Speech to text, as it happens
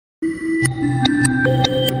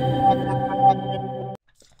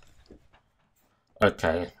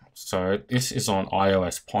Okay, so this is on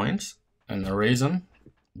iOS points, and the reason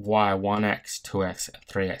why 1x, 2x, and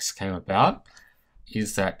 3x came about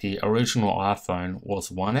is that the original iPhone was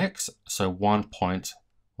 1x, so 1 point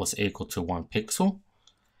was equal to 1 pixel.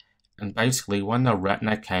 And basically, when the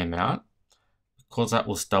Retina came out, because that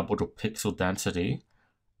was double the pixel density,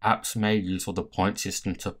 apps made use of the point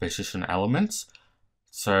system to position elements.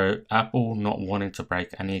 So Apple, not wanting to break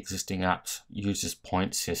any existing apps, uses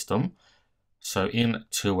point system. So in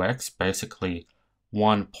 2x, basically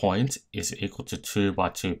 1 point is equal to 2 by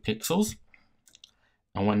 2 pixels.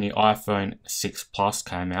 And when the iPhone 6 Plus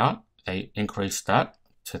came out, they increased that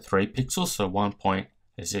to 3 pixels. So 1 point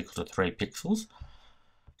is equal to 3 pixels.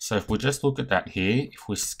 So if we just look at that here, if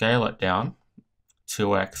we scale it down,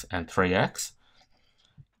 2x and 3x,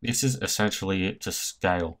 this is essentially it to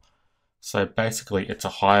scale. So basically it's a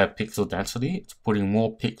higher pixel density. It's putting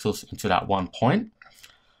more pixels into that 1 point.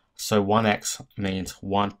 So 1x means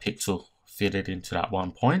 1 pixel fitted into that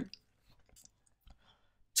 1 point.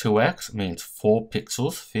 2x means 4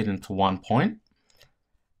 pixels fit into 1 point.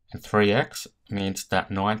 And 3x means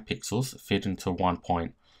that 9 pixels fit into 1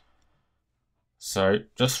 point. So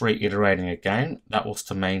just reiterating again, that was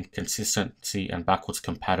to maintain consistency and backwards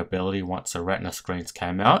compatibility once the Retina screens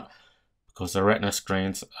came out, because the Retina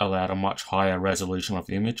screens allowed a much higher resolution of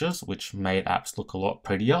images, which made apps look a lot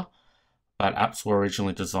prettier. But apps were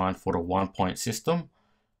originally designed for the 1 point system,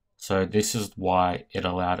 so this is why it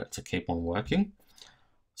allowed it to keep on working.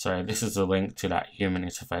 So this is a link to that human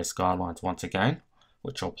interface guidelines once again,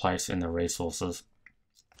 which I'll place in the resources.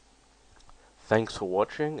 Thanks for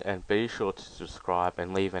watching, and be sure to subscribe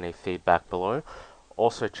and leave any feedback below.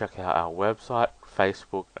 Also check out our website,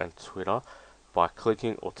 Facebook and Twitter by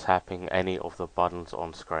clicking or tapping any of the buttons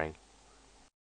on screen.